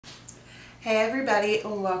Hey everybody,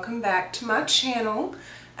 and welcome back to my channel.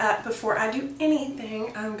 Before I do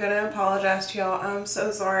anything, I'm gonna apologize to y'all. I'm so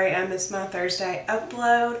sorry I missed my Thursday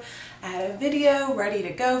upload. I had a video ready to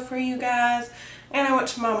go for you guys, and I went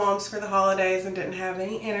to my mom's for the holidays and didn't have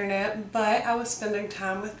any internet, but I was spending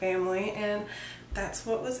time with family and that's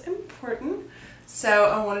what was important. So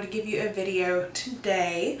I wanted to give you a video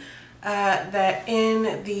today that,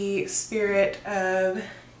 in the spirit of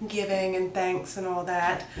giving and thanks and all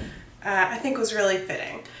that, I think was really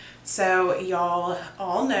fitting. So y'all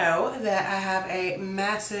all know that I have a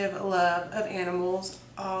massive love of animals,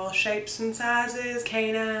 all shapes and sizes,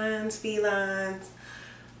 canines, felines,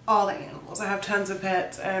 all the animals. I have tons of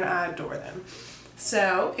pets and I adore them.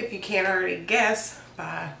 So if you can't already guess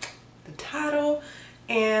by the title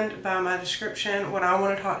and by my description, what I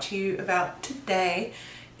want to talk to you about today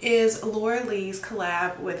is Laura Lee's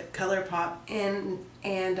collab with Colourpop and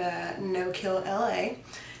NKLA.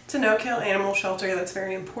 It's a no-kill animal shelter that's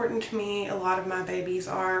very important to me. A lot of my babies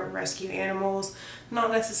are rescue animals,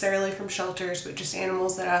 not necessarily from shelters, but just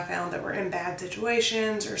animals that I found that were in bad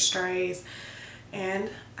situations or strays, and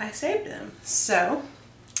I saved them. So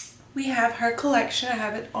we have her collection. I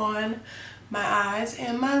have it on my eyes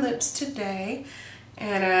and my lips today,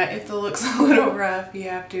 and if the look's a little rough, you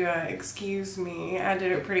have to excuse me. I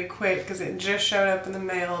did it pretty quick because it just showed up in the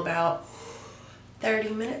mail about 30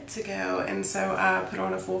 minutes ago, and so I put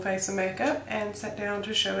on a full face of makeup and sat down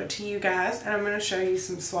to show it to you guys, and I'm going to show you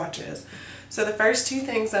some swatches. So the first two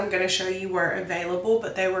things I'm going to show you were available,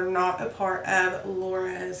 but they were not a part of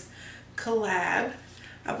Laura's collab.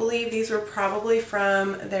 I believe these were probably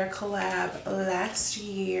from their collab last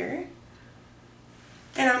year.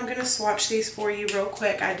 And I'm going to swatch these for you real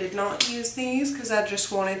quick. I did not use these because I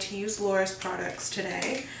just wanted to use Laura's products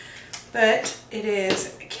today. But it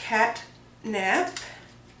is Catnap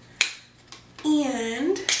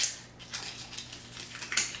and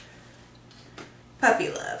Puppy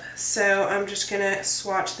Love. So I'm just going to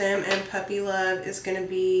swatch them, and Puppy Love is going to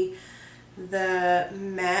be the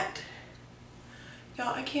matte.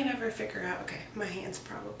 Y'all, I can't ever figure out. Okay, my hand's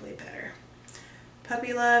probably better.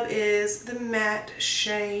 Puppy Love is the matte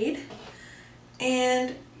shade,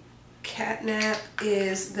 and Catnap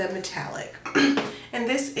is the metallic. And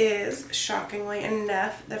this is, shockingly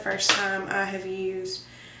enough, the first time I have used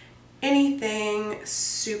anything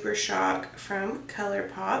Super Shock from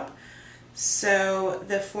Colourpop. So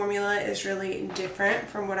the formula is really different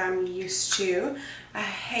from what I'm used to. I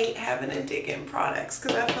hate having to dig in products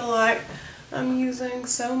because I feel like I'm using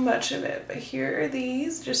so much of it. But here are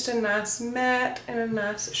these, just a nice matte and a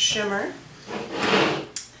nice shimmer.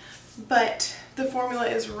 But the formula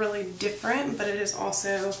is really different, but it is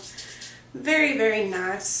also very, very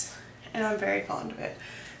nice, and I'm very fond of it.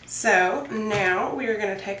 So now we are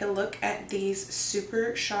going to take a look at these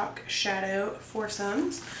Super Shock Shadow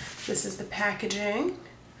foursomes. This is the packaging.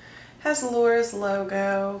 Has Laura's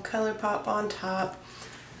logo, Colourpop on top.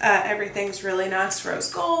 Everything's really nice rose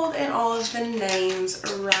gold, and all of the names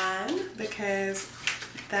rhyme because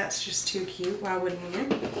that's just too cute. Why wouldn't you?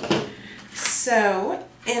 So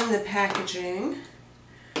in the packaging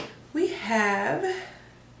we have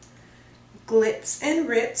Glitz and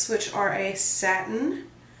Ritz, which are a satin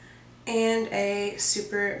and a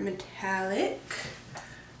super metallic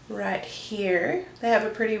right here. They have a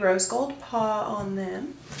pretty rose gold paw on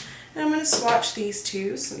them. And I'm going to swatch these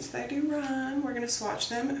two since they do rhyme. We're going to swatch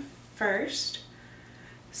them first.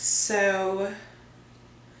 So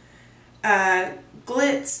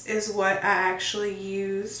Glitz is what I actually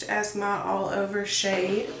used as my all over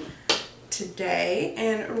shade today,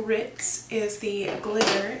 and Ritz is the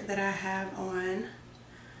glitter that I have on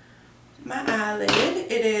my eyelid.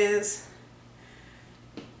 It is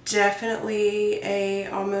definitely a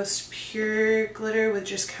almost pure glitter with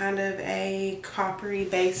just kind of a coppery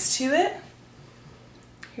base to it.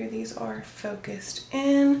 Here these are focused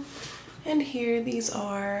in, and here these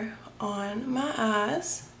are on my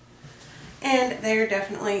eyes, and they're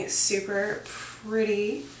definitely super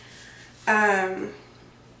pretty.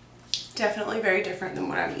 Definitely very different than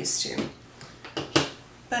what I'm used to,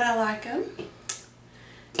 but I like them.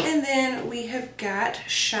 And then we have got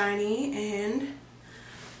Shiny and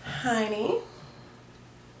Hiney,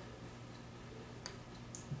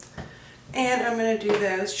 and I'm going to do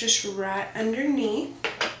those just right underneath.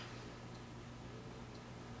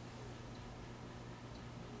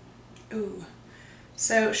 Ooh.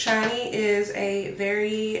 So Shiny is a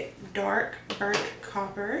very dark burnt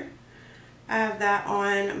copper. I have that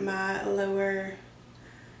on my lower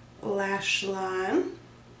lash line.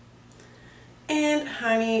 And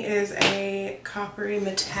Honey is a coppery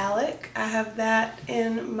metallic. I have that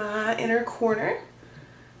in my inner corner.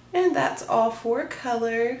 And And that's all 4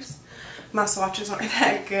 colors. My swatches aren't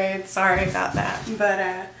that good, sorry about that,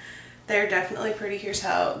 but they're definitely pretty. Here's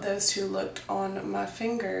how those 2 looked on my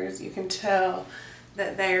fingers. You can tell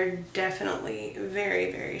that they're definitely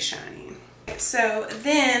very, very shiny. So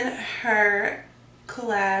then her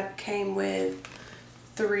collab came with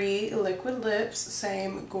 3 liquid lips,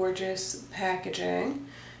 same gorgeous packaging.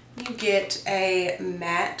 You get a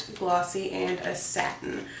matte, glossy, and a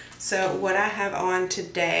satin. So what I have on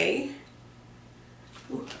today,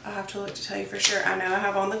 I'll have to look to tell you for sure. I know I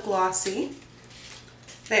have on the glossy.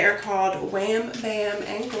 They are called Wham, Bam,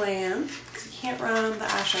 and Glam, because you can't rhyme the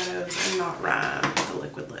eyeshadows and not rhyme the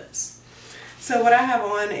liquid lips. So what I have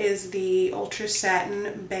on is the Ultra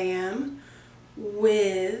Satin Bam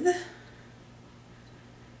with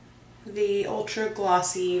the Ultra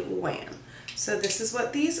Glossy Wham. So this is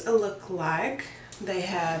what these look like. They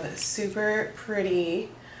have super pretty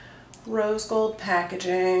rose gold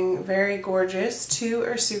packaging, very gorgeous. 2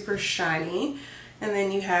 are super shiny, and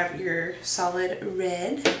then you have your solid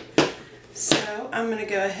red. So I'm going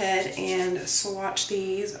to go ahead and swatch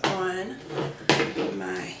these on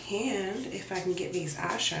my hand if I can get these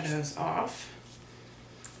eyeshadows off.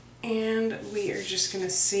 And we are just going to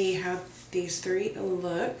see how these 3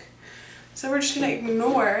 look. So we're just going to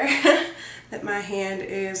ignore that my hand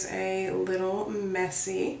is a little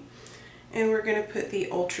messy. And we're going to put the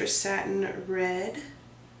Ultra Satin Red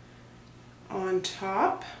on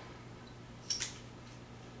top.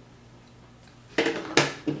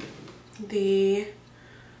 The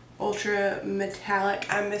Ultra Metallic,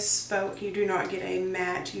 I misspoke, you do not get a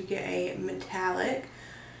matte, you get a metallic.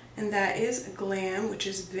 And that is Glam, which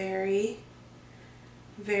is very,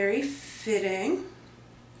 very fitting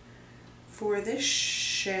for this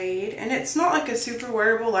shade. And it's not like a super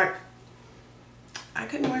wearable, like I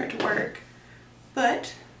couldn't wear it to work,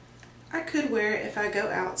 but I could wear it if I go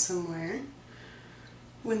out somewhere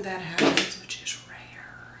when that happens, which is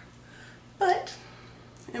rare. But,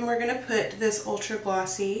 and we're going to put this Ultra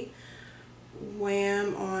Glossy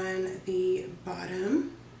Wham on the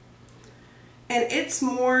bottom. And it's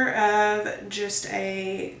more of just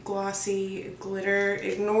a glossy glitter.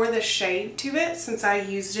 Ignore the shade to it since I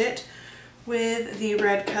used it with the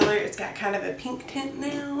red color. It's got kind of a pink tint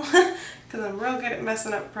now because I'm real good at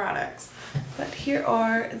messing up products. But here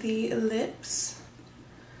are the lips.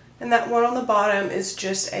 And that one on the bottom is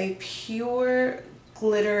just a pure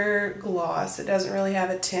glitter gloss. It doesn't really have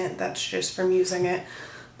a tint. That's just from using it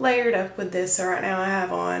layered up with this. So right now I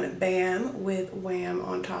have on Bam with Wham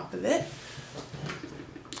on top of it,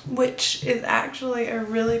 which is actually a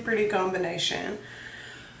really pretty combination.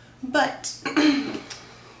 But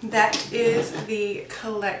that is the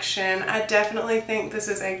collection. I definitely think this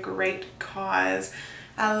is a great cause.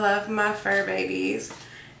 I love my fur babies,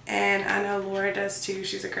 and I know Laura does too.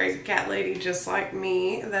 She's a crazy cat lady just like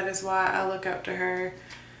me. That is why I look up to her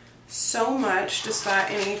so much, despite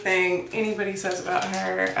anything anybody says about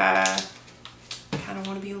her. I kind of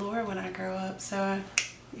want to be Laura when I grow up, so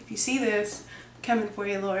if you see this, I'm coming for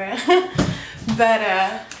you, Laura.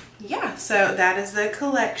 But yeah, so that is the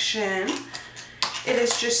collection. It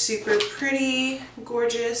is just super pretty,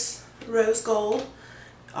 gorgeous rose gold.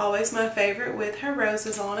 Always my favorite with her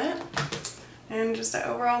roses on it. And just an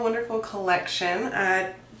overall wonderful collection.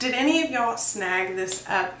 Did any of y'all snag this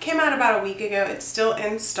up? Came out about a week ago. It's still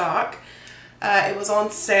in stock. It was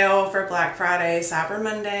on sale for Black Friday, Cyber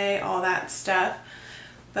Monday, all that stuff.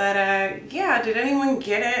 But yeah, did anyone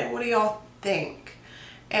get it? What do y'all think?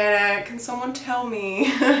 And can someone tell me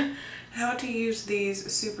how to use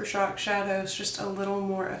these Super Shock shadows just a little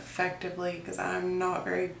more effectively, because I'm not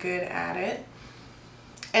very good at it.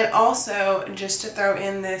 And also, just to throw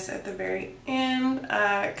in this at the very end,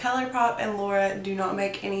 Colourpop and Laura do not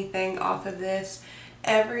make anything off of this.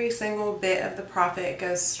 Every single bit of the profit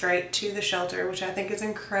goes straight to the shelter, which I think is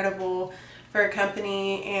incredible for a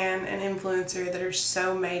company and an influencer that are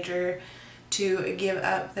so major to give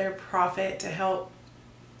up their profit to help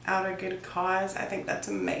out a good cause. I think that's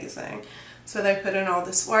amazing. So they put in all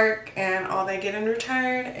this work, and all they get in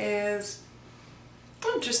return is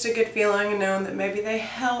just a good feeling, knowing that maybe they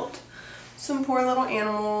helped some poor little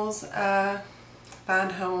animals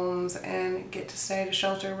find homes and get to stay at a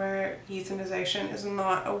shelter where euthanization is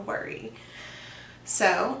not a worry.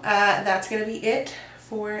 So that's going to be it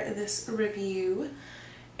for this review.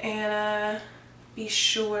 And be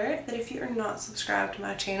sure that if you are not subscribed to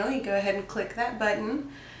my channel, you go ahead and click that button.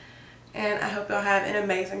 And I hope y'all have an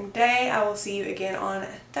amazing day. I will see you again on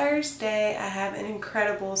Thursday. I have an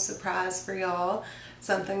incredible surprise for y'all.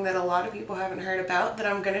 Something that a lot of people haven't heard about that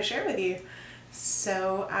I'm going to share with you.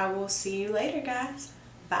 So I will see you later, guys.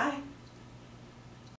 Bye.